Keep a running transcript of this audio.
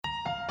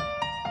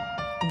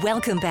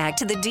Welcome back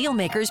to the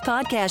Dealmakers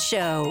Podcast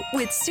Show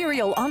with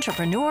serial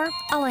entrepreneur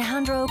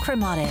Alejandro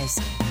Cremades,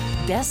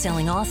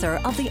 best-selling author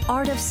of The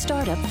Art of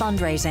Startup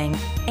Fundraising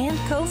and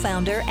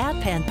co-founder at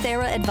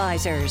Panthera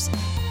Advisors.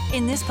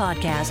 In this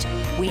podcast,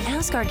 we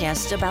ask our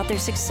guests about their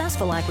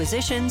successful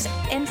acquisitions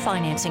and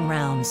financing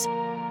rounds.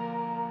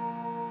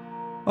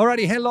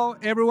 Alrighty, hello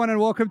everyone, and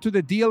welcome to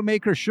the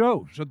Dealmaker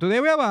Show. So today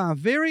we have a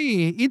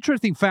very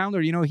interesting founder.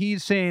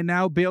 He's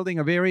now building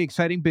a very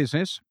exciting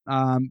business.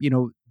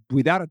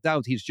 Without a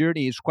doubt, his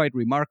journey is quite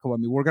remarkable. I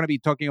mean, we're going to be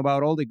talking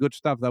about all the good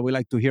stuff that we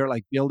like to hear,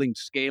 like building,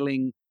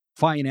 scaling,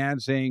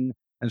 financing,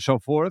 and so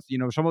forth.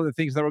 Some of the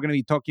things that we're going to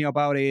be talking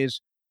about is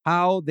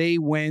how they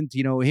went,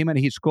 him and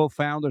his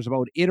co-founders,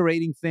 about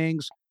iterating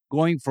things,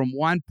 going from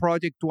one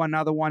project to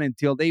another one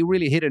until they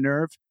really hit a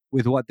nerve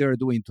with what they're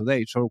doing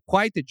today. So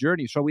quite a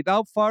journey. So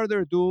without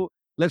further ado,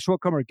 let's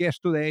welcome our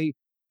guest today,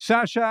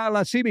 Sacha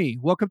Lazimi.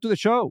 Welcome to the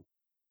show.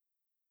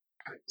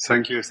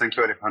 Thank you,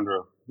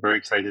 Alejandro. Very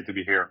excited to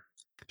be here.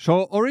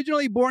 So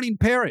originally born in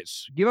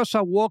Paris, give us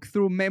a walk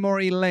through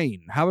memory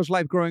lane. How was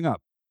life growing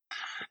up?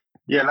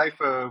 Yeah, life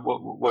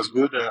was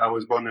good. I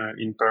was born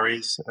in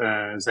Paris.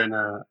 Then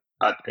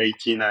at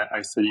 18,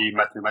 I studied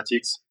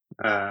mathematics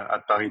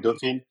at Paris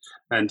Dauphine.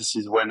 And this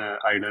is when I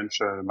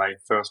launched my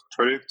first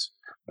product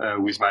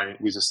with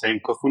the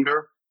same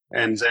co-founder.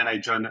 And then I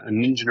joined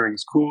an engineering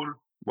school.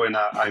 When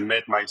I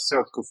met my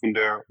third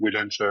co-founder, we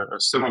launched a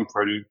second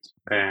product.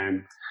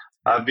 And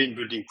I've been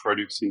building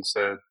products since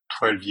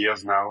 12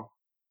 years now.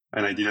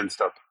 And I didn't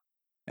stop.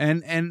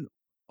 And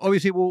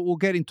obviously we'll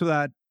get into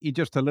that in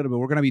just a little bit.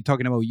 We're going to be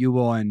talking about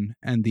Yubo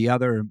and the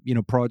other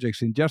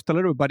projects in just a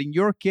little bit. But in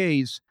your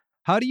case,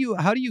 how do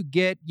you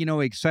get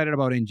excited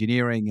about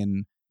engineering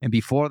and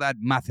before that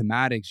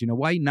mathematics?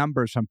 Why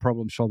numbers and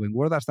problem solving?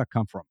 Where does that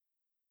come from?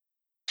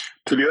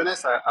 To be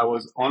honest, I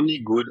was only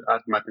good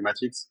at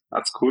mathematics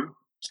at school,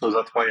 so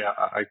that's why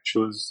I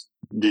chose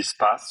this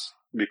path,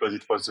 because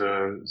it was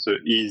the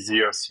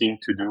easier thing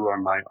to do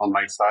on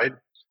my side.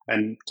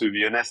 And to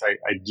be honest,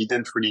 I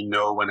didn't really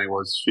know when I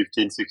was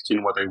 15,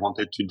 16 what I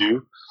wanted to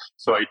do.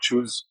 So I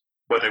chose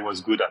what I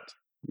was good at,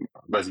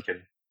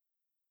 basically.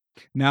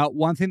 Now,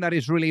 one thing that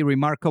is really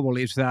remarkable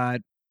is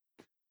that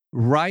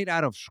right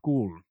out of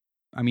school,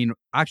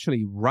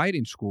 actually right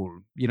in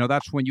school,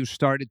 that's when you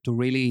started to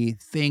really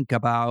think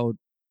about,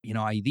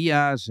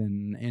 ideas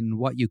and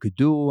what you could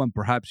do and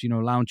perhaps,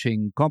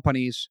 launching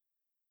companies.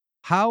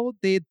 How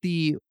did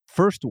the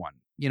first one,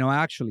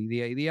 actually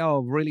the idea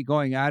of really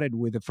going at it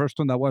with the first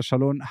one that was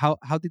Salon, how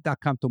did that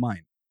come to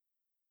mind?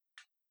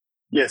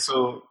 Yeah,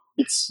 so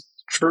it's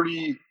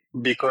truly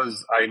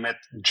because I met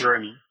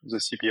Jeremy, the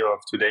CPO of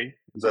today,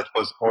 that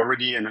was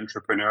already an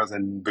entrepreneur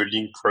and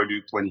building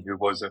product when he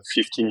was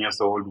 15 years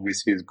old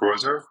with his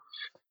brother.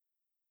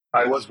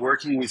 I was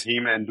working with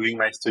him and doing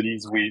my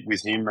studies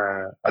with him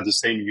at the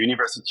same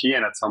university.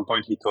 And at some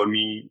point he told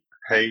me,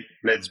 hey,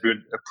 let's build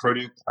a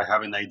product. I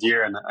have an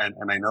idea and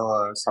I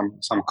know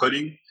some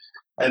coding.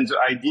 And the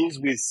ideas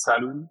with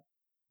Saloon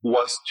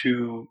was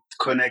to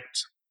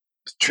connect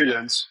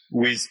students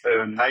with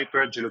an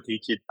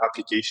hyper-geolocated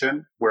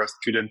application where a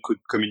student could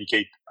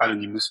communicate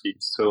anonymously.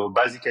 So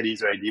basically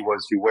the idea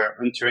was you were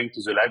entering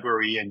to the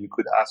library and you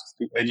could ask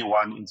to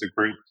anyone in the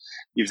group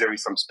if there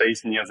is some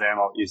space near them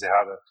or if they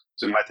have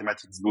the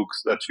mathematics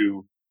books that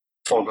you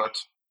forgot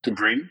to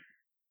bring.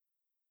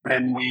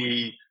 And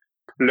we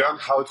learned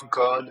how to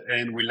code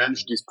and we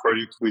launched this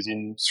product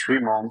within 3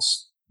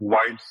 months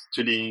while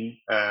studying.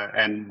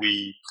 And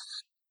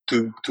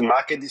to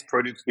market this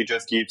product, we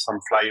just gave some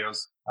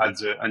flyers at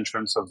the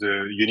entrance of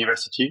the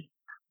university.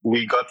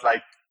 We got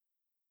like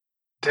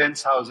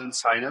 10,000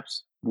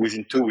 signups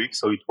within 2 weeks.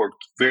 So it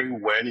worked very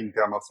well in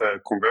terms of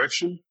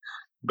conversion.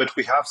 But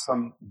we have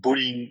some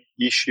bullying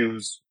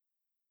issues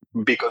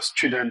because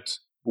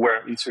students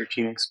were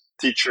insulting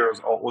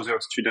teachers or other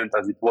students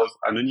as it was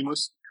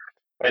anonymous.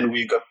 And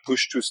we got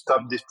pushed to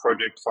stop this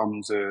project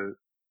from the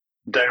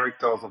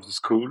directors of the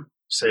school,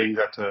 saying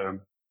that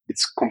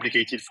it's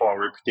complicated for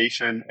our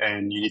reputation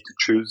and you need to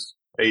choose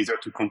either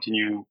to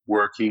continue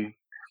working,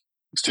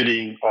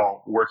 studying,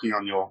 or working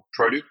on your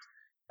product.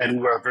 And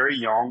we were very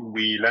young.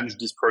 We launched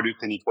this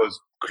product and it was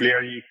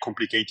clearly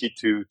complicated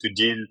to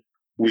deal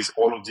with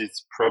all of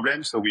these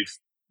problems. So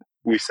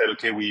we said,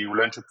 okay, we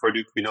launch a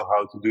product, we know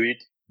how to do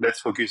it. Let's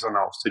focus on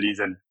our studies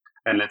and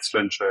let's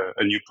launch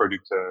a new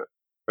product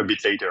a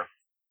bit later.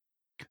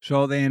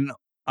 So then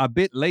a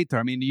bit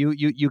later,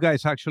 you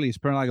guys actually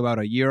spent like about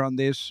a year on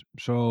this.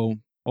 So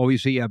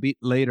obviously a bit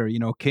later,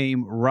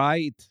 came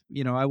right,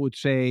 I would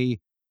say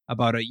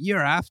about a year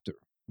after,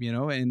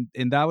 and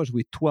that was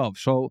with 12.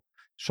 So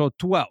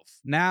 12.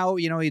 Now,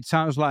 it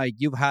sounds like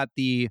you've had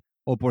the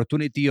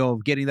opportunity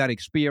of getting that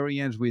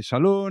experience with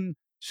Saloon,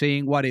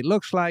 seeing what it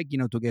looks like,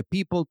 to get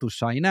people to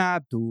sign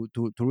up, to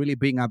really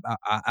bring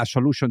a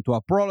solution to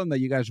a problem that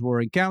you guys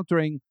were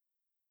encountering.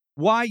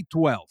 Why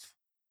 12?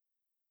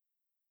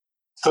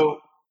 So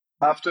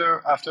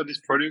after this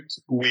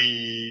product,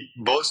 we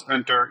both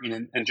entered in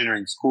an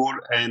engineering school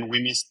and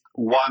we missed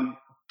one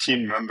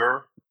team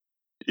member.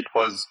 It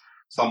was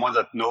someone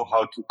that know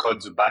how to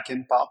code the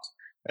backend part.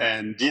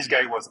 And this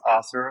guy was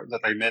Arthur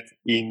that I met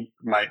in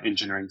my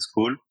engineering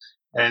school.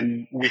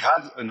 And we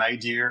had an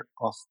idea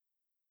of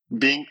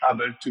being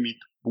able to meet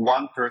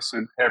one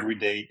person every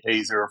day,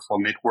 either for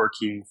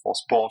networking, for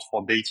sport,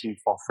 for dating,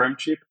 for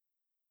friendship.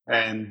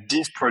 And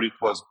this product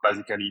was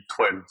basically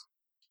 12.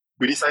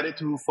 We decided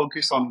to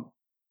focus on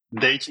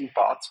dating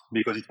part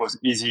because it was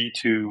easy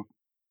to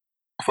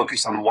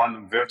focus on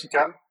one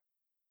vertical.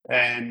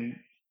 And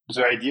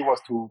the idea was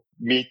to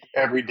meet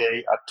every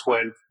day at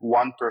 12,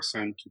 one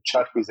person, to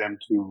chat with them,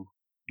 to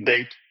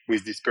date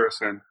with this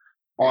person,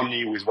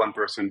 only with one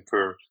person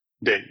per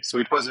day. So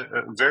it was a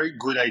very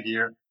good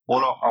idea.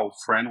 All of our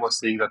friends was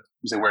saying that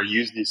they were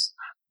use this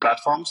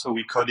platform. So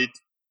we coded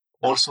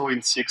also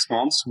in 6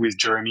 months with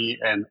Jeremy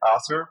and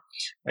Arthur.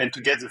 And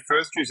to get the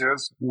first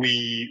users,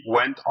 we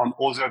went on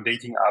other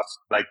dating apps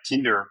like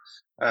Tinder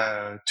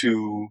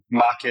to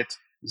market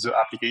the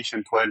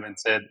application 12 and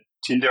said,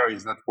 Tinder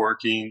is not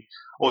working,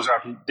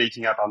 other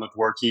dating apps are not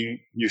working,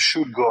 you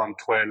should go on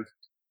 12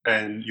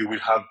 and you will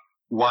have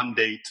one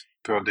date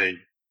per day.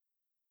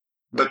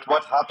 But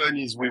what happened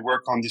is we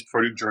worked on this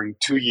product during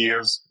 2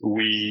 years.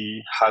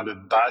 We had a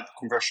bad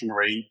conversion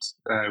rate.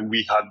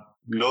 We had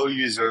low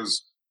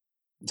users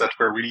that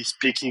were really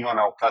speaking on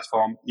our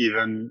platform,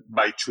 even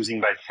by choosing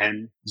by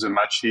hand the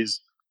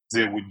matches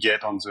they would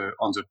get on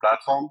the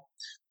platform.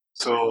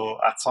 So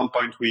at some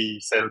point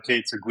we said, okay,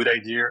 it's a good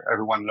idea.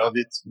 Everyone loved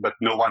it, but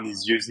no one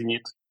is using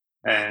it.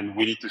 And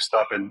we need to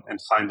stop and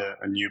find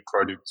a new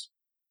product.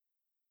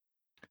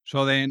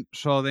 So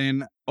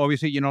then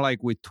obviously,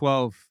 like with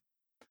 12,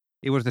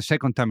 it was the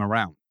second time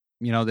around,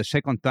 the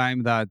second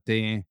time that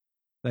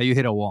that you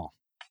hit a wall,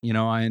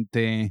 and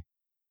the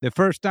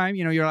first time,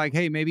 you're like,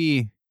 hey,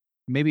 maybe,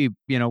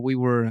 we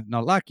were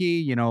not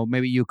lucky,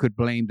 maybe you could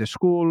blame the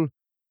school.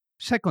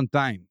 Second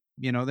time,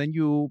 then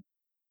you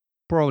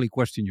probably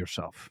question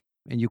yourself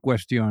and you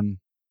question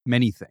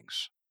many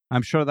things.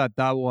 I'm sure that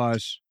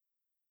was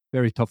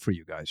very tough for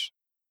you guys.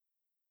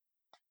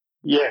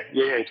 Yeah.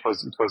 It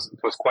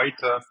was quite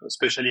tough,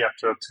 especially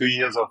after 2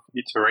 years of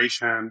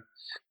iteration.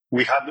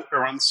 We had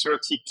around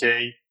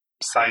 30K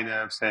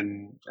signups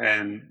and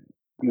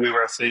we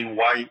were saying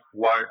why,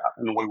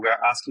 and we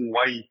were asking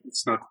why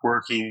it's not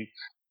working.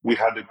 We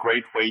had a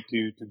great way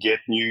to get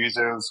new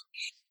users,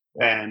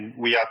 and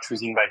we are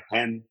choosing by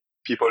hand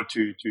people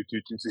to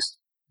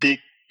speak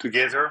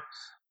together.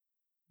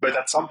 But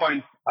at some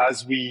point,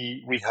 as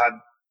we had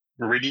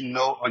really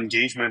no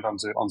engagement on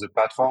the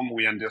platform,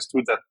 we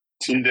understood that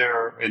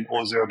Tinder and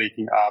other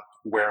dating apps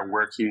were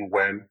working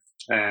well,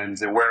 and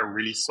they were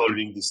really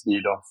solving this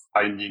need of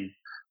finding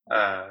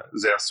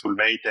their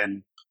soulmate,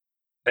 and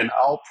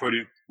our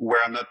product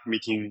were not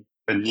meeting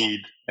a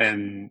need.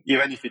 And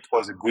even if it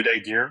was a good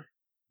idea,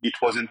 it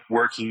wasn't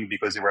working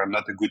because there were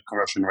not a good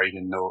conversion rate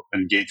and no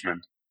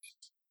engagement.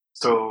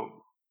 So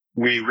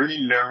we really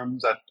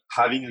learned that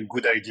having a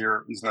good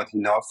idea is not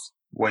enough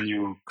when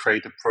you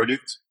create a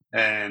product,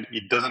 and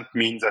it doesn't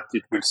mean that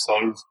it will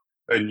solve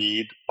a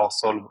need or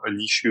solve an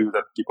issue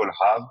that people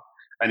have.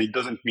 And it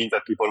doesn't mean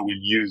that people will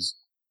use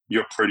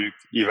your product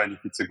even if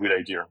it's a good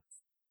idea.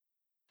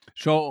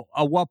 So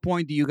at what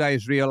point do you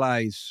guys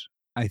realize,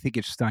 I think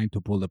it's time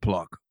to pull the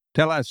plug?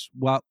 Tell us,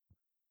 what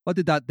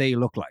did that day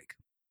look like?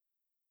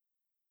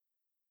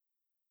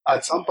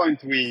 At some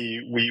point,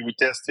 we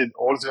tested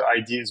all the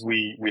ideas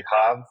we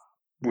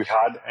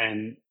had,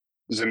 and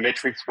the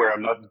metrics were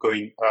not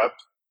going up.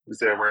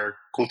 They were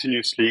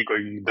continuously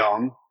going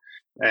down.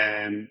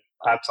 And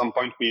at some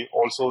point, we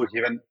also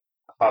even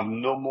have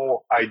no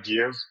more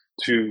ideas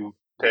to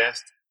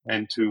test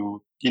and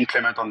to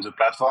implement on the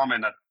platform.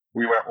 And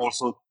we were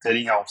also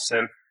telling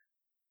ourselves,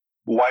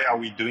 why are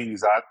we doing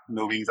that,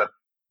 knowing that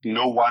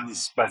no one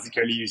is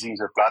basically using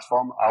the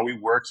platform? Are we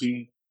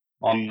working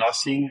on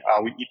nothing?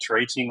 Are we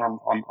iterating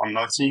on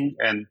nothing?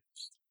 And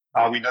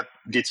are we not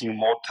getting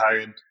more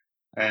tired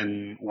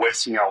and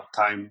wasting our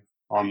time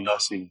on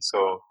nothing?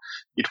 So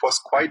it was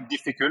quite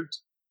difficult,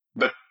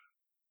 but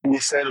we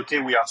said, okay,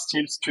 we are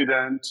still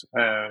students.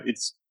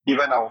 It's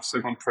even our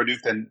second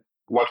product. And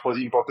what was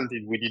important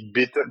is we did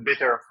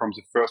better from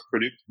the first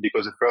product,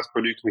 because the first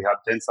product we had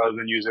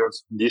 10,000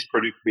 users. This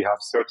product we have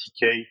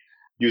 30K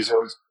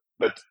users,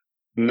 but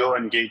no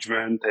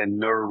engagement and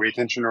no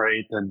retention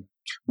rate and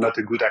not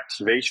a good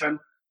activation.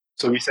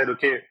 So we said,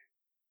 okay,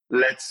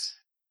 let's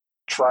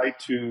try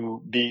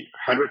to be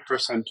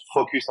 100%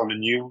 focused on a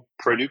new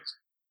product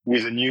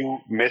with a new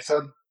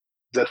method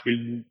that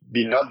will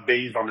be not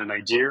based on an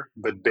idea,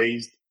 but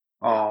based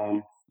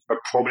on a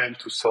problem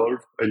to solve,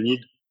 a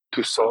need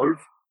to solve.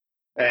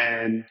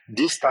 And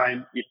this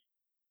time it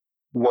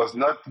was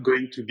not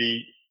going to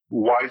be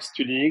while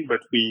studying,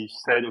 but we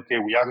said, okay,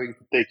 we are going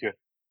to take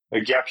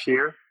a gap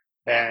here,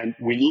 and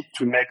we need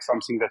to make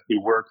something that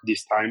will work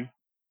this time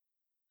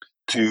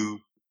to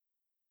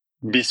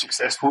be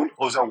successful.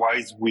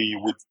 Otherwise, we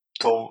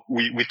thought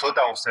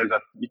ourselves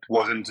that it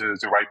wasn't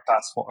the right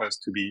path for us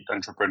to be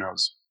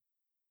entrepreneurs.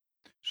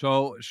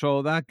 So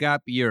that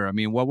gap year, I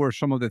mean, what were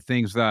some of the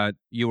things that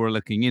you were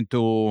looking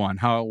into, and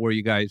how were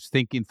you guys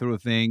thinking through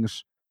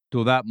things?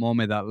 to that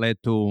moment that led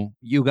to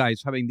you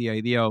guys having the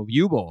idea of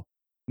Yubo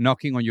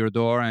knocking on your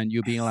door and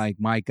you being like,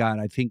 my God,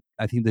 I think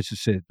this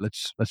is it.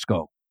 Let's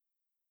go.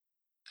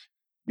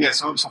 Yeah.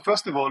 So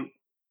first of all,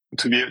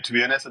 to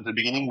be honest, at the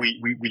beginning,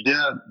 we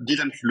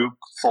didn't look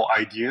for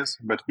ideas,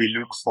 but we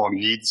looked for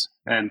needs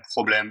and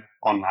problem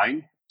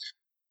online.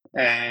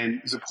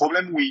 And the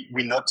problem we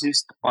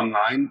noticed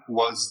online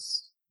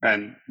was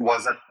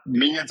that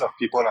millions of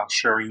people are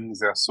sharing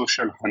their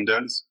social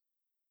handles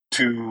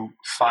to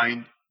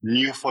find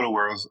new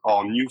followers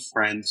or new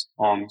friends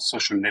on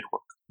social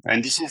network.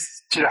 And this is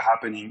still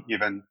happening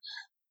even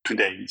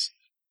today.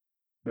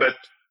 But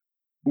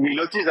we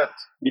noticed that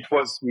it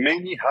was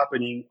mainly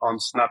happening on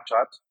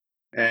Snapchat,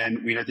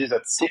 and we noticed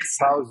that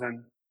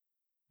 6,000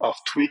 of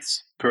tweets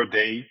per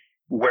day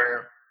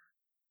were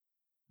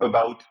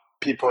about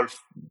people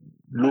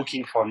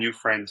looking for new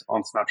friends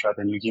on Snapchat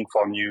and looking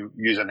for new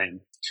username.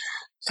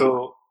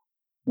 So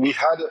we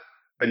had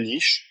a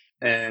niche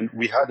and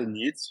we had a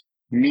need.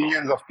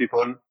 Millions of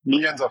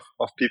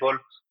people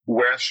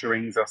were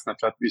sharing their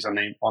Snapchat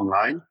username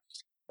online.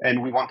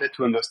 And we wanted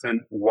to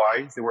understand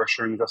why they were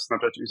sharing their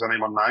Snapchat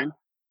username online.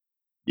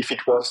 If it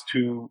was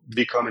to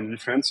become an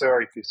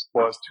influencer, if it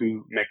was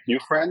to make new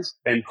friends,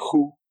 and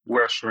who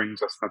were sharing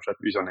their Snapchat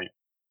username.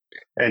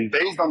 And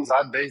based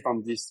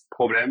on this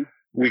problem,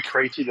 we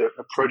created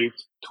a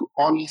product to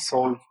only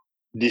solve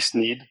this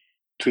need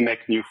to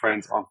make new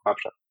friends on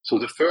Snapchat. So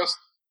the first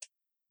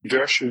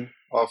version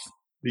of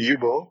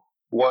Yubo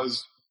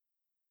was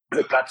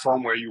a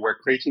platform where you were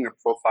creating a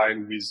profile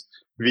with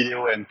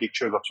video and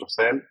pictures of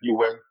yourself. You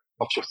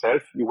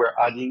were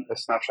adding a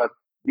Snapchat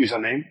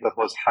username that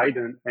was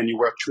hidden, and you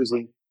were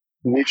choosing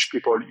which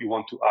people you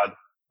want to add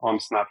on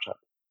Snapchat.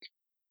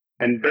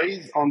 And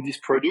based on this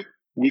product,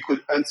 we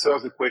could answer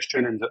the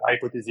question and the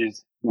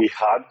hypothesis we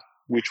had,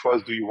 which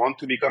was, do you want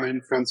to become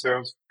an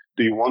influencer?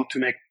 Do you want to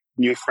make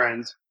new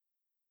friends?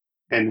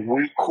 And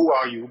who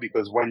are you?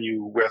 Because when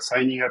you were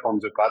signing up on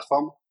the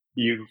platform,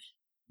 you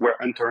were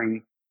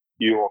entering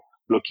your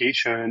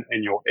location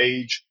and your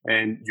age,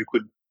 and you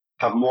could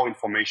have more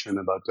information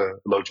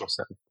about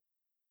yourself.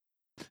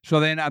 So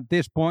then at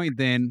this point,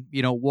 then,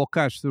 walk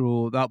us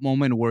through that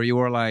moment where you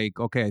were like,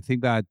 okay, I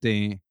think that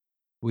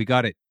we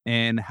got it.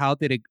 And how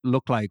did it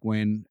look like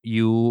when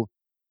you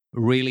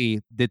really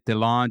did the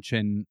launch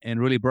and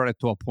really brought it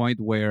to a point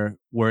where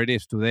it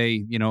is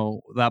today?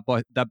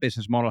 That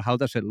business model, how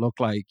does it look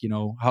like?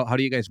 How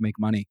do you guys make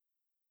money?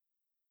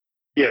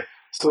 Yeah.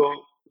 So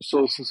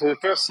the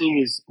first thing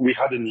is we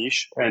had a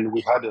niche and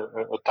we had a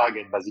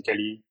target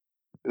basically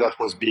that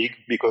was big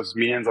because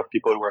millions of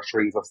people were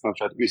sharing their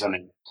Snapchat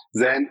username.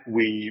 Then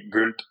we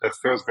built a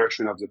first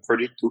version of the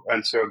product to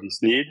answer this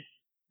need,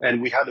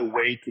 and we had a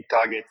way to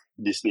target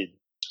this need.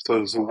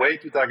 So the way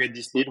to target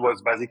this need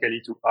was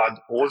basically to add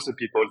all the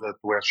people that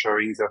were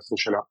sharing their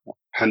social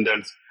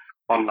handles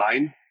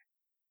online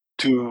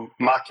to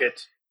market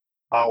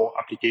our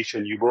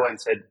application Yubo and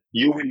said,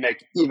 you will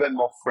make even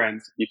more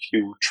friends if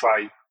you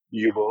try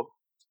Yubo.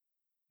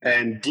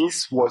 And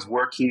this was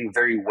working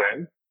very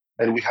well.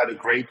 And we had a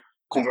great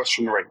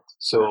conversion rate.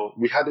 So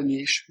we had a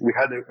niche, we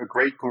had a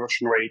great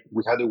conversion rate,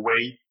 we had a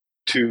way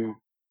to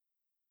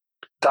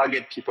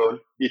target people.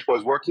 It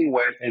was working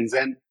well. And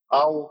then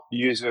our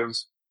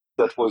users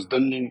that was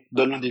downloading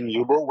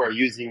Yubo were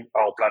using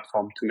our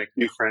platform to make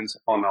new friends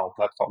on our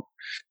platform.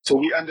 So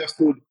we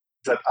understood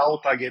that our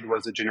target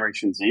was the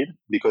Generation Z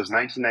because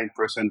 99%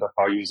 of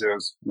our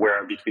users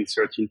were between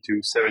 13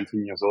 to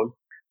 17 years old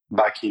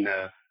back in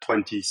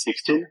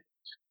 2016.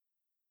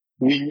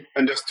 We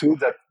understood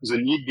that the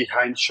need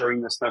behind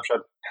sharing a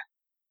Snapchat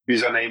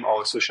username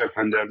or social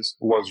handles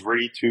was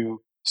really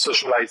to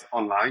socialize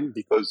online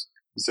because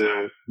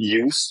the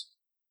youth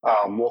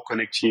are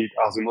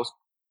the most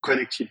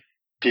connected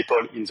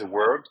people in the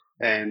world,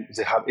 and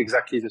they have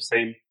exactly the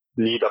same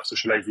need of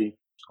socializing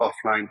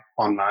offline,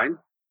 online.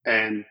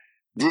 And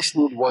this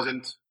need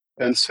wasn't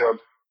answered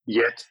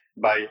yet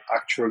by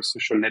actual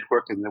social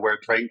network, and they were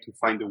trying to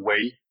find a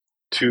way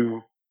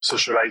to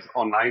socialize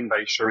online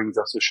by sharing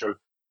their social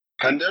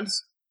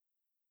handles.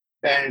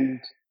 And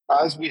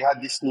as we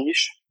had this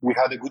niche, we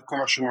had a good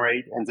conversion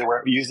rate, and they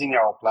were using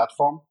our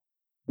platform.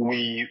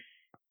 We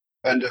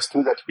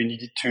understood that we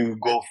needed to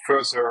go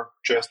further,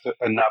 just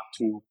an app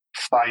to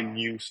find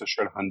new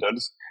social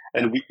handles.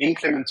 And we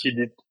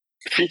implemented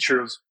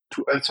features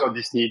to answer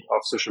this need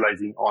of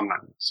socializing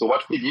online. So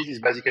what we did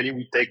is basically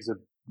we take the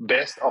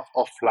best of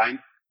offline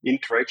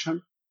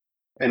interaction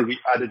and we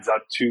added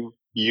that to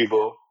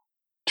Yubo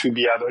to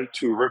be able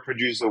to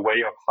reproduce the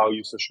way of how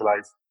you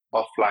socialize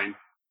offline,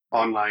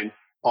 online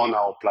on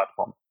our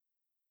platform.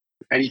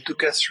 And it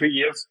took us 3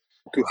 years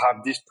to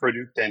have this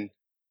product. And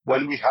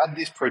when we had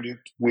this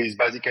product with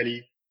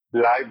basically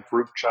live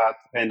group chat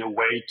and a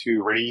way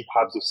to really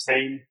have the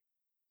same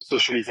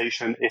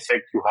socialization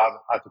effect you have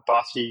at a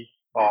party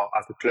or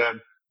at a club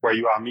where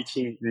you are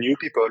meeting new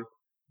people,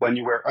 when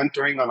you were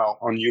entering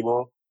on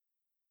Yubo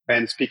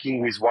and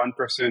speaking with one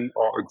person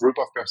or a group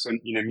of person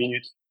in a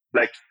minute,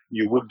 like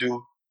you would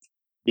do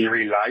in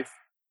real life,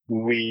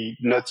 we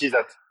noticed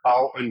that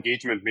our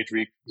engagement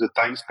metric, the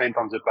time spent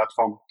on the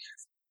platform,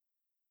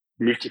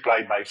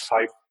 multiplied by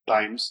 5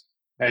 times.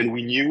 And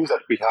we knew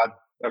that we had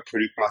a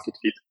product market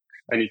fit.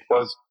 And it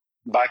was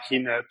back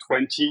in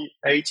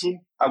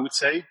 2018, I would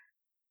say.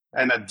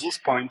 And at this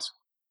point,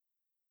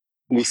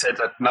 we said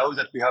that now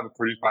that we have a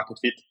product market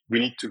fit, we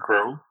need to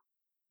grow.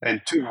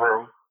 And to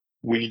grow,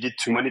 we needed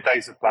to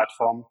monetize the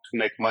platform to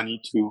make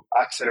money to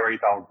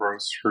accelerate our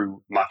growth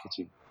through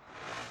marketing.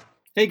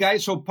 Hey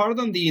guys, so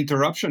pardon the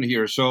interruption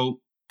here. So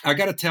I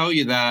got to tell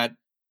you that,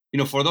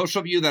 for those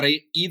of you that are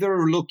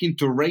either looking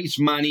to raise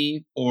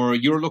money or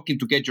you're looking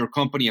to get your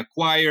company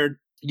acquired,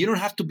 you don't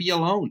have to be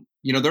alone.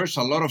 There's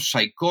a lot of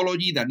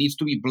psychology that needs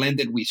to be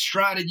blended with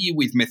strategy,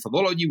 with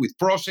methodology, with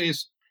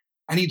process.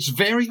 And it's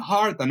very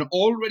hard. And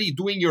already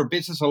doing your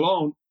business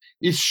alone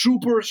is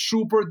super,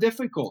 super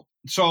difficult.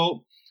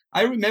 So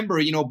I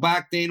remember,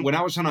 back then when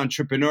I was an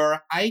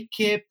entrepreneur, I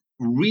kept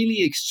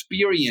really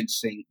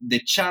experiencing the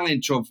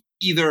challenge of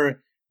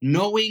either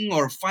knowing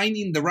or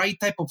finding the right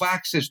type of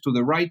access to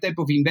the right type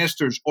of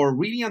investors, or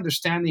really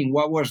understanding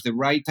what was the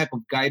right type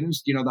of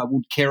guidance, that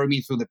would carry me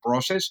through the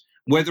process,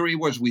 whether it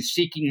was with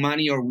seeking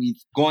money or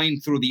with going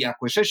through the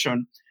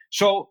acquisition.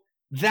 So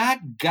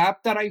that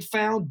gap that I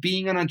found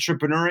being an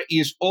entrepreneur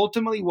is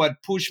ultimately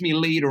what pushed me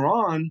later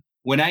on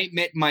when I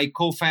met my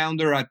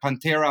co-founder at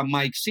Pantera,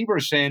 Mike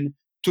Severson,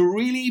 to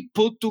really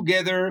put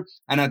together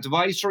an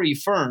advisory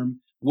firm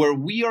where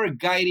we are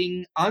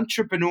guiding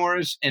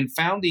entrepreneurs and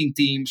founding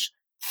teams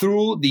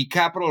through the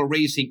capital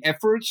raising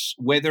efforts,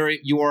 whether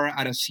you are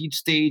at a seed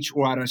stage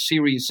or at a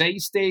Series A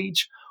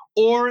stage,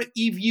 or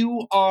if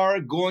you are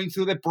going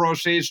through the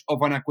process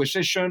of an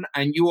acquisition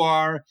and you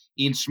are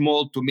in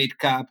small to mid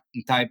cap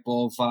type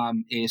of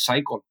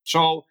cycle.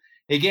 So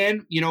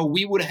again,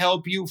 we would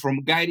help you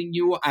from guiding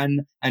you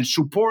and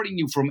supporting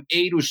you from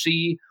A to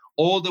C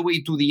all the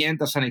way to the end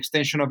as an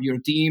extension of your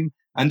team.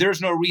 And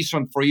there's no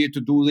reason for you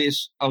to do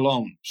this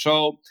alone.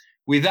 So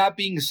with that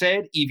being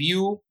said, if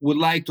you would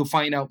like to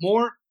find out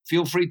more,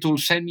 feel free to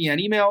send me an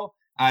email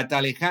at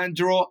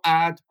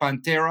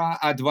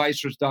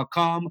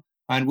alejandro@panteraadvisors.com,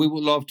 and we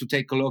would love to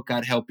take a look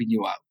at helping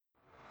you out.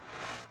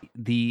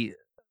 The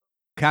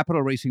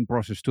capital raising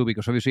process too,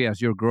 because obviously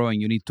as you're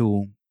growing, you need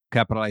to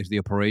capitalize the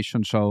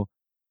operation. So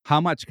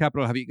how much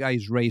capital have you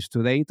guys raised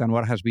to date, and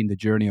what has been the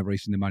journey of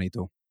raising the money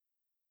to?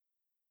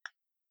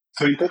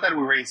 So in total,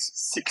 we raised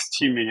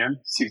 60 million.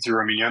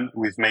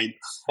 We've made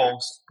 4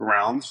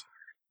 rounds.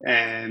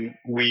 And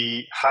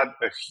we had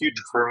a huge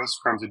growth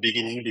from the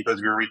beginning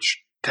because we reached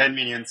 10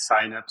 million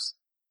signups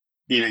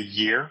in a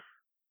year.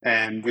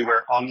 And we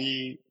were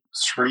only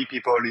 3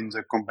 people in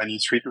the company,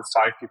 3 to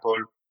 5 people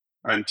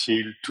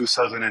until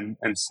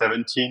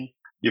 2017,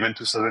 even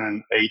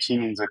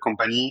 2018 in the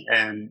company.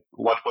 And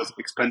what was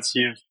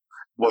expensive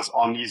was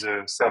only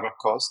the server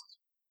cost.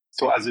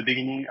 So at the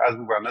beginning, as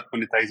we were not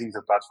monetizing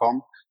the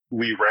platform,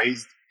 we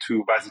raised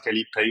to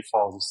basically pay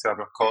for the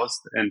server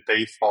cost and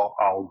pay for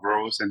our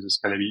growth and the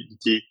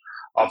scalability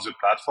of the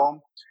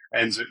platform.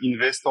 And the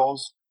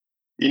investors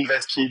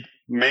invested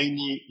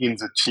mainly in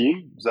the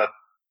team that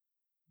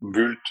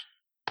built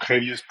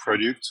previous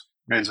products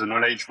and the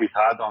knowledge we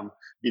had on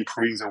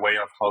improving the way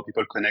of how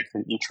people connect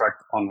and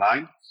interact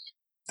online.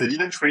 They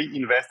didn't really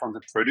invest on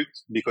the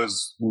product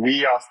because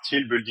we are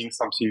still building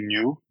something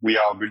new. We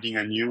are building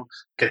a new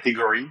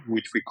category,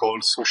 which we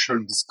call social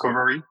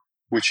discovery,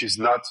 which is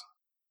not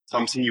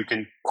something you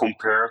can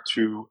compare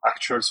to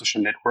actual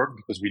social network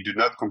because we do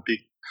not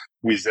compete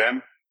with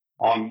them.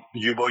 On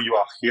Yubo, you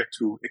are here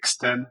to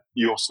extend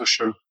your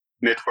social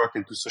network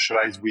and to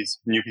socialize with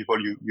new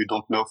people you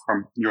don't know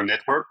from your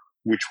network,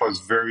 which was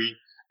very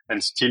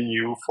and still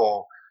new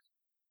for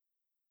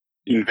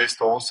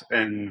investors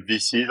and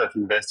VCs that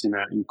invest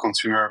in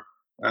consumer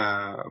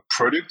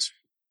products.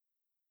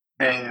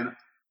 And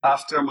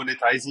after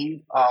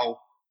monetizing, our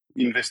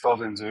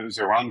investors and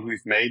the round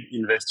we've made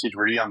invested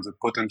really on the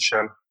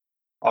potential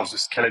of the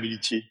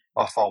scalability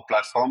of our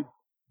platform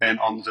and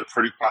on the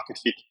product market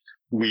fit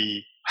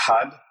we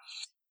had.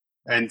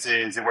 And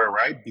they were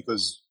right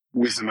because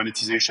with the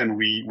monetization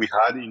we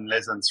had in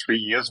less than 3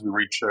 years, we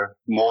reached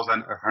more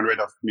than 100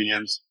 of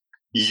millions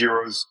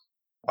euros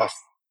of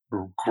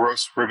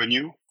gross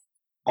revenue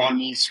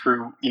only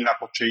through in-app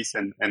purchase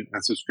and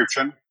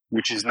subscription,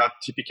 which is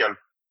not typical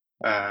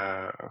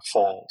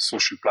for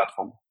social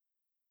platform.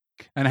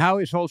 And how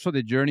is also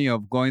the journey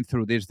of going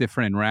through these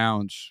different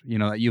rounds,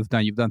 that you've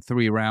done? You've done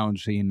 3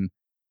 rounds in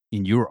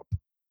Europe.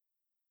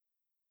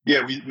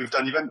 Yeah, we've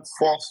done even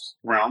 4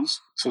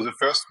 rounds. So the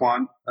first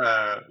one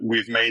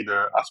we've made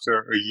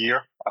after a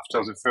year,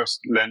 after the first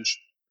launch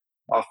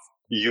of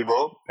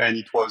Yubo, and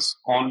it was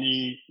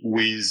only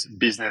with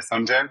business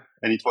angel,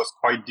 and it was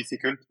quite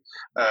difficult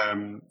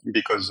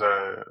because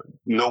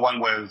no one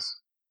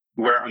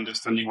were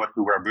understanding what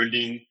we were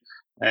building,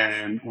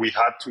 and we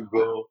had to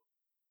go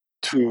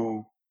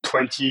to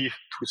 20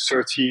 to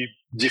 30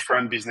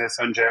 different business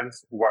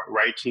angels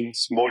writing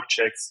small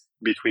checks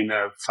between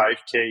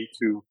 5K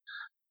to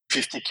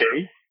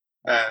 50K.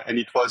 And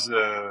it was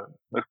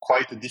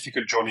quite a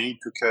difficult journey.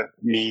 It took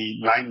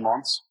me 9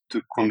 months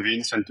to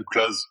convince and to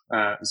close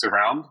the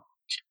round.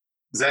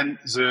 Then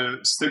the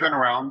second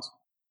round,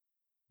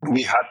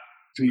 we had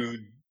to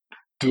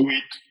do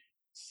it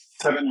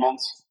 7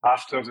 months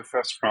after the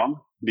first round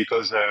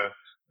because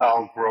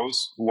our growth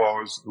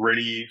was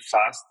really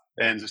fast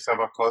and the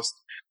server cost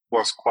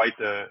was quite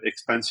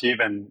expensive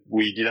and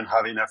we didn't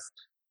have enough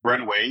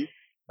runway.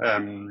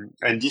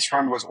 And this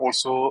round was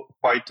also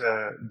quite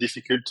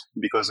difficult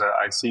because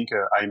I think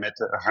I met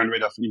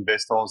 100 of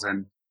investors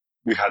and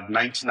we had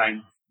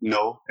 99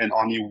 no and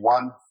only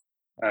one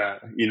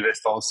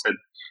investor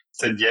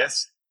said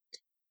yes.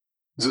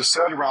 The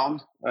third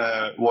round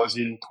was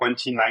in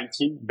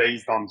 2019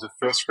 based on the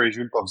first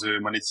result of the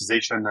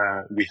monetization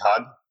we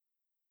had.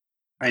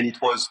 And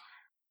it was,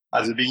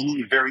 at the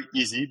beginning, very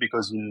easy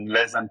because in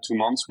less than 2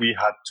 months, we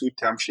had 2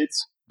 term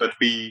sheets, but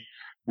we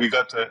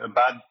got a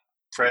bad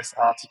press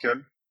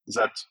article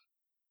that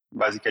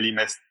basically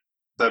messed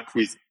up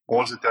with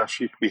all the term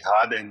sheet we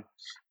had. And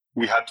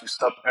we had to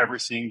stop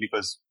everything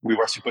because we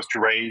were supposed to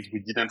raise, we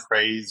didn't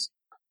raise.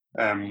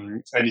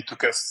 And it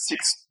took us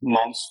 6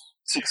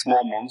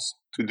 more months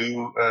to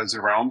do the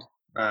round.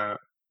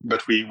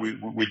 But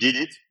we did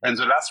it. And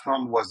the last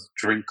round was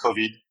during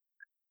COVID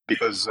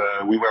because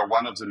we were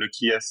one of the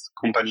luckiest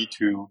company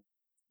to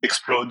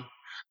explode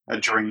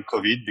during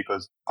COVID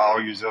because our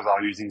users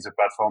are using the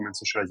platform and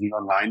socializing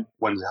online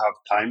when they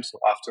have time. So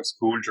after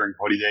school, during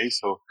holidays.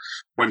 So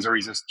when there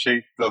is a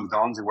strict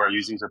lockdown, they were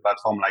using the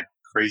platform like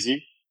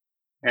crazy.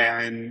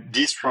 And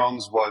this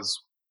round was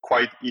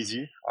quite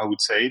easy, I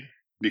would say,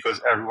 because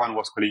everyone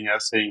was calling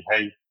us saying,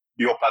 hey,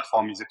 your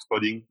platform is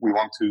exploding. We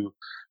want to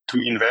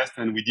invest.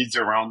 And we did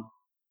the round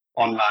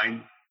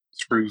online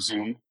through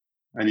Zoom.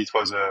 And it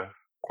was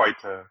quite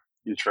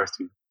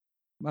interesting.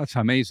 That's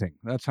amazing.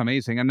 That's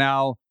amazing. And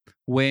now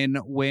when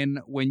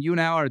you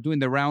now are doing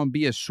the round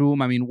via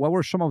Zoom, I mean, what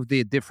were some of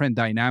the different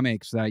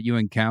dynamics that you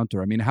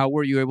encounter? I mean, how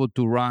were you able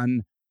to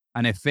run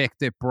an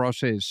effective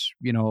process,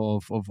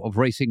 of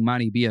raising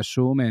money via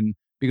Zoom? And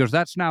because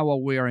that's now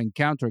what we are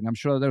encountering. I'm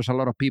sure there's a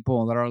lot of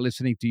people that are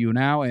listening to you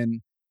now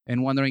and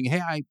wondering,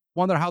 hey, I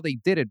wonder how they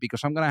did it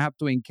because I'm going to have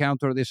to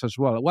encounter this as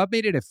well. What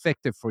made it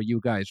effective for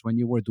you guys when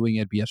you were doing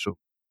it via Zoom?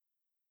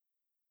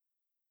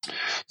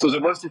 So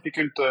the most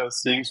difficult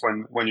things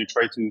when you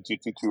try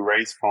to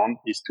raise funds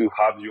is to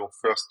have your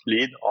first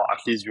lead or at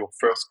least your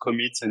first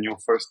commits and your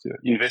first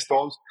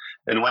investors.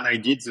 And when I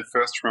did the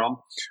first round,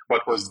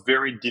 what was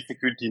very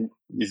difficult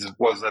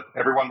was that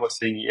everyone was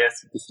saying,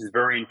 yes, this is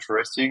very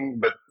interesting,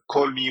 but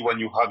call me when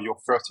you have your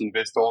first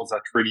investors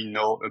that really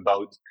know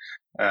about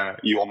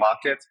your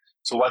market.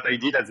 So what I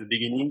did at the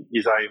beginning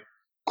is I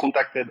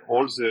contacted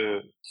all the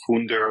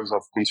founders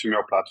of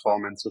consumer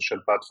platform and social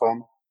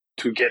platform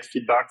to get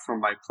feedback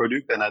from my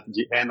product. And at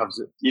the end of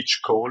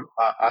each call,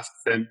 I asked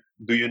them,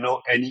 do you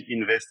know any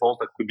investors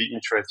that could be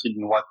interested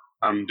in what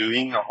I'm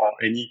doing or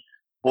any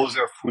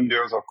other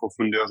founders or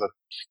co-founders that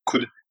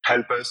could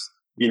help us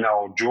in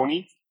our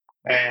journey?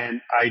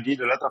 And I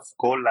did a lot of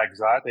calls like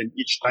that. And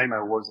each time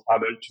I was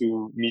able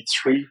to meet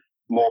 3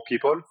 more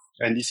people.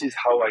 And this is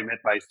how I met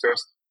my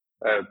first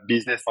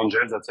business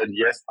angel that said,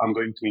 yes, I'm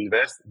going to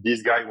invest.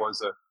 This guy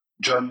was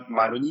John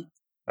Maloney,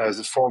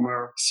 the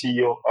former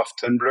CEO of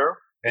Tumblr.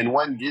 And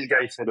when this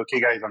guy said, okay,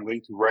 guys, I'm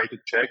going to write a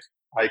check,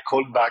 I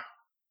called back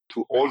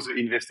to all the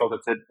investors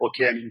that said,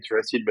 okay, I'm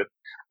interested, but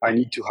I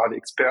need to have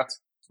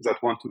experts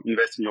that want to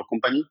invest in your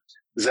company.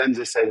 Then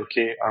they said,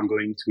 okay, I'm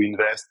going to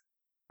invest.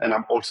 And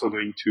I'm also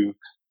going to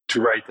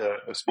write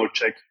a small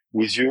check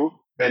with you.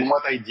 And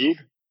what I did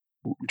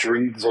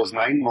during those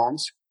 9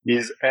 months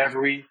is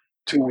every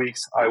 2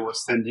 weeks, I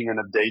was sending an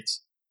update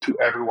to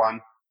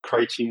everyone,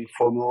 creating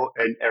FOMO.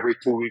 And every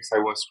 2 weeks, I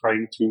was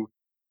trying to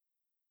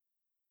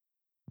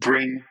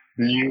bring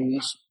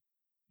news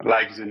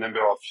like the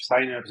number of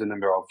signups, the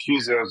number of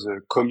users,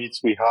 the commits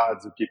we had,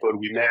 the people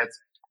we met,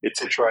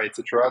 etc.,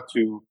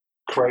 to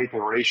create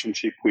a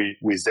relationship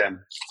with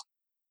them.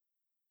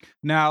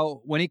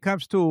 Now, when it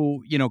comes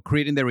to,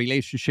 creating the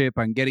relationship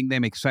and getting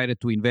them excited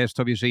to invest,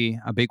 obviously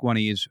a big one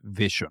is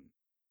vision.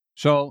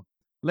 So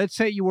let's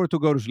say you were to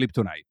go to sleep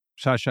tonight,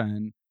 Sacha,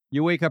 and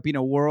you wake up in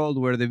a world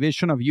where the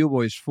vision of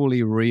Yubo is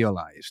fully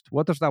realized.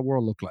 What does that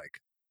world look like?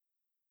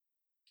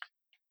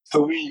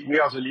 So we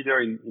are the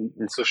leader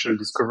in social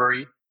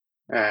discovery,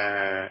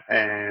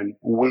 and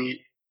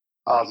we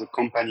are the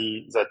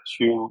company that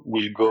you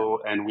will go,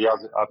 and we are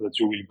the app that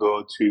you will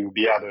go to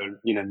be able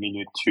in a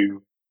minute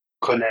to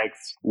connect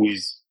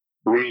with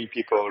real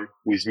people,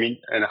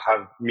 and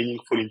have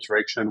meaningful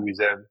interaction with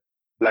them,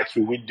 like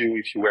you would do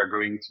if you were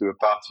going to a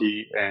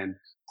party and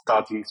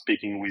starting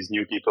speaking with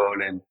new people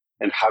and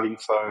having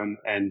fun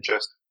and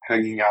just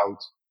hanging out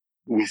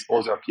with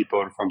other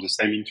people from the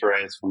same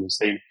interests, from the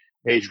same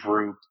age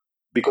group.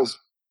 Because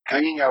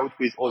hanging out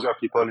with other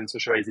people and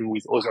socializing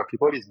with other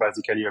people is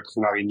basically a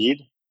primary need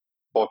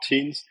for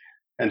teens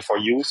and for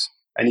youth.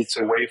 And it's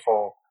a way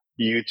for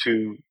you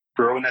to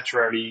grow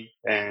naturally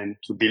and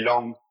to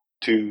belong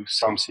to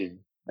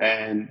something.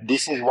 And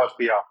this is what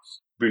we are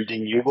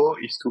building Yubo,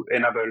 is to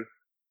enable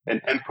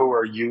and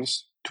empower youth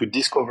to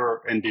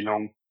discover and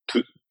belong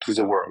to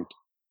the world.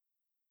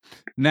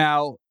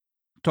 Now,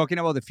 talking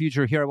about the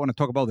future here, I want to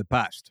talk about the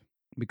past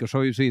because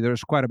obviously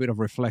there's quite a bit of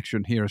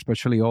reflection here,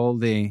 especially all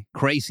the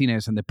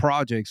craziness and the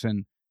projects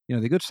and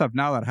the good stuff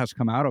now that has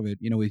come out of it,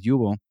 with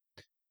Yubo.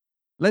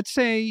 Let's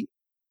say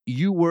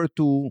you were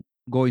to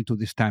go into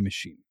this time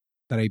machine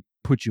that I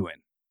put you in,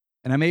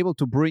 and I'm able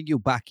to bring you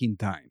back in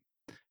time.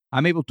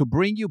 I'm able to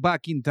bring you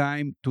back in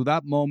time to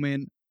that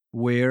moment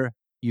where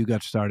you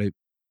got started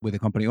with the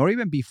company, or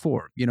even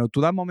before,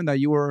 to that moment that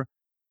you were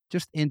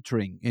just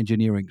entering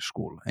engineering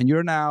school and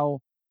you're now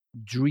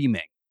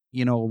dreaming,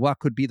 what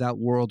could be that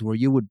world where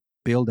you would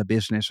build a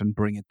business and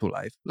bring it to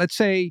life. Let's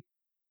say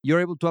you're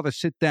able to have a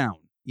sit down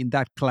in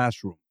that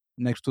classroom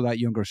next to that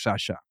younger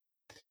Sacha,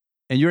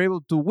 and you're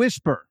able to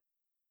whisper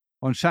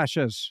on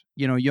Sacha's,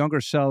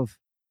 younger self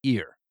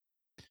ear,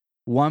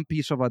 one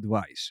piece of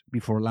advice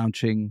before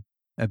launching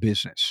a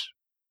business.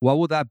 What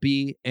would that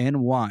be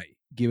and why,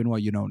 given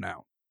what you know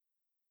now?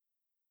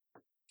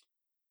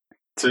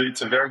 So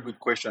it's a very good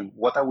question.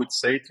 What I would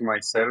say to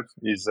myself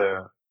is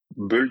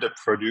build a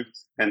product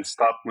and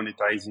start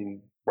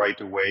monetizing right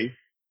away,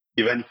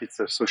 even if it's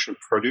a social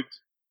product,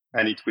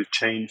 and it will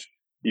change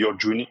your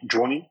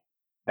journey.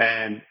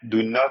 And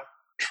do not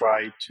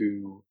try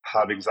to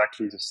have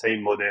exactly the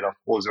same model of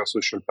other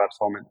social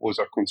platform and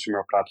other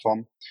consumer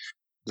platform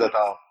that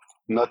are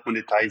not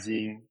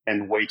monetizing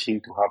and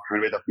waiting to have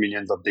hundreds of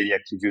millions of daily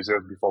active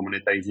users before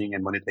monetizing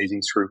and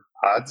monetizing through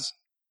ads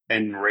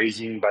and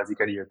raising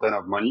basically a ton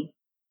of money,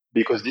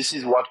 because this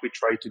is what we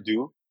try to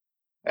do.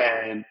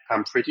 And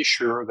I'm pretty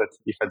sure that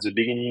if at the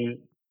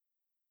beginning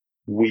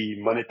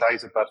we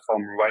monetize the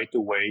platform right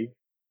away,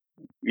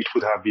 it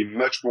would have been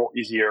much more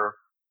easier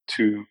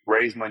to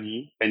raise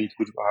money, and it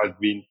would have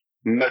been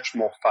much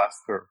more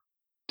faster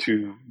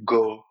to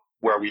go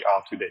where we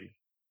are today.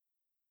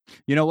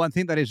 One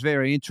thing that is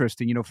very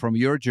interesting, from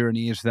your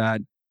journey is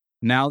that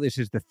now this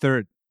is the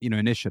third,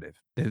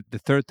 initiative. The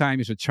third time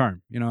is a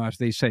charm, as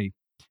they say.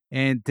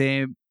 And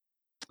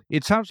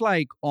it sounds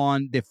like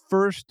on the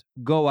first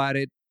go at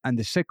it and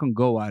the second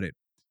go at it,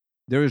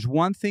 there is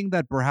one thing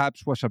that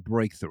perhaps was a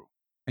breakthrough.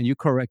 And you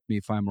correct me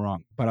if I'm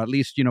wrong, but at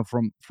least,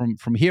 from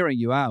hearing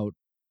you out,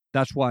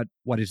 that's what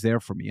is there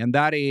for me. And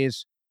that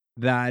is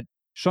that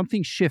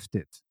something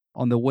shifted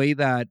on the way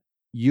that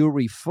you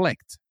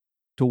reflect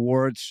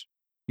towards,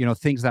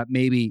 things that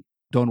maybe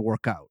don't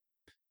work out.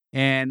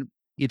 And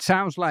it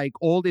sounds like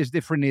all these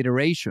different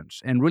iterations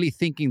and really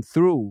thinking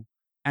through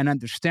and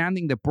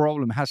understanding the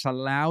problem has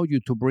allowed you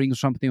to bring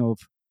something of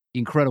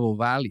incredible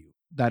value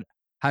that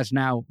has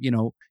now,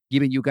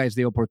 given you guys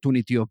the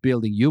opportunity of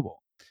building Yubo.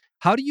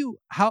 How do you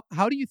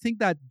think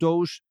that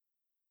those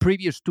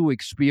previous two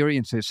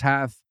experiences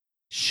have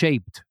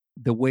shaped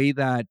the way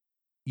that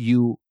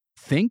you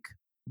think,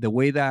 the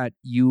way that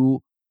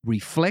you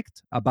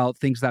reflect about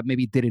things that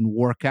maybe didn't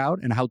work out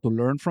and how to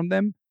learn from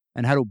them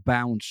and how to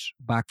bounce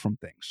back from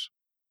things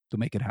to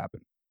make it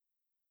happen?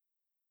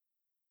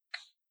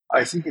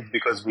 I think it's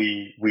because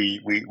we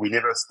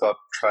never stop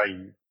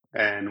trying,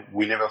 and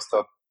we never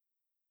stop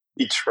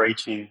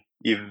iterating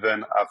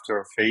even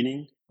after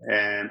failing.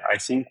 And I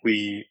think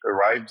we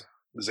arrived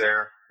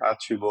there at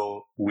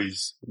Yubo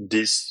with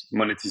this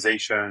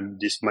monetization,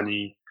 this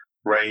money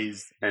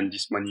raised, and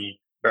this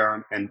money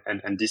earned,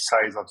 and this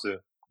size of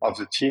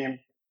the team,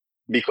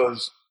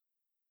 because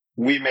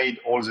we made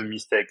all the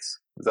mistakes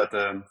that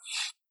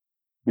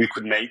we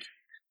could make,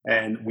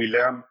 and we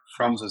learned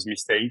from those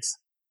mistakes.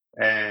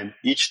 And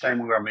each time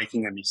we were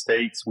making a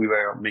mistake, we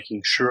were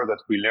making sure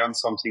that we learn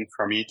something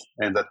from it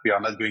and that we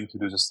are not going to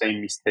do the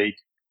same mistake,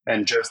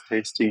 and just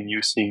testing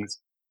new things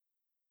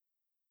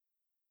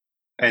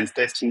and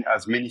testing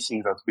as many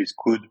things as we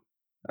could,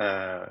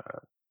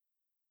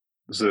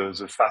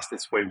 the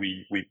fastest way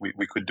we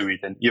could do it.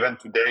 And even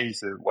today,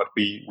 what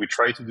we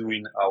try to do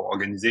in our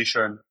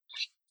organization,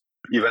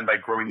 even by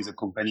growing the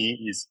company,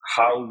 is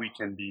how we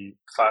can be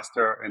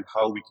faster and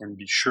how we can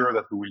be sure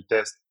that we will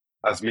test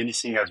as many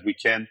things as we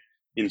can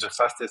in the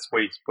fastest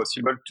way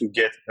possible to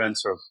get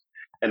answers.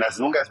 And as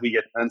long as we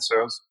get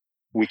answers,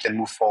 we can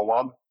move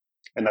forward.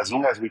 And as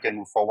long as we can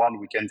move forward,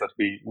 we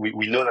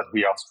know that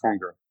we are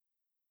stronger.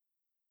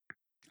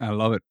 I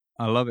love it.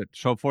 I love it.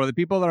 So for the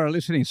people that are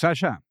listening,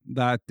 Sacha,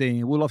 that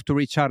would love to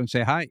reach out and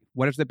say hi,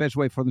 what is the best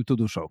way for them to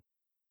do so?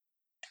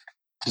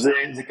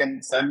 They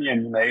can send me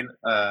an email,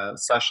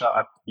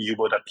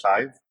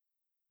 Sacha@yubo.live.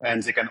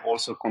 And they can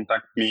also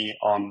contact me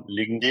on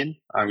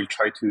LinkedIn. I will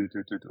try to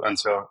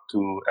answer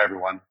to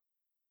everyone.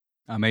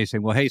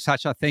 Amazing. Well, hey,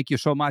 Sacha, thank you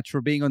so much for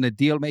being on the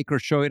Deal Maker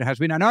Show. It has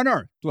been an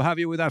honor to have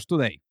you with us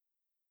today.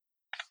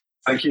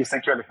 Thank you,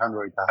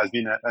 Alejandro. It has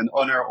been an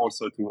honor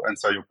also to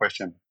answer your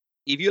question.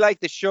 If you like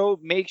the show,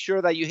 make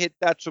sure that you hit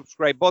that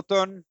subscribe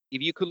button.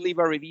 If you could leave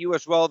a review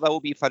as well, that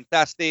would be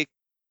fantastic.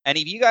 And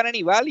if you got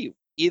any value,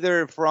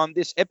 either from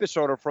this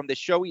episode or from the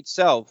show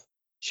itself,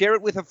 share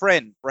it with a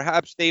friend.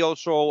 Perhaps they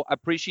also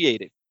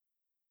appreciate it.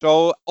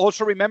 So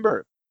also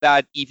remember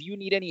that if you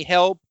need any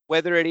help,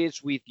 whether it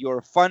is with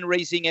your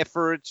fundraising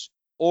efforts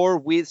or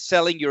with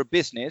selling your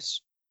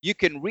business, you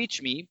can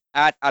reach me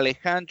at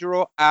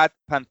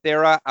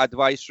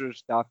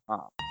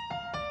alejandro@pantheraadvisors.com.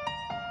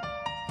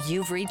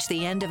 You've reached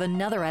the end of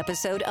another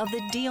episode of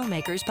the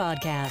Dealmakers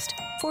Podcast.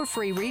 For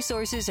free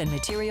resources and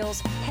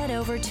materials, head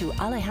over to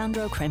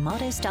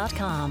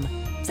alejandrocremades.com.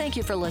 Thank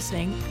you for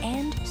listening,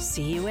 and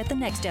see you at the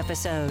next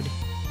episode.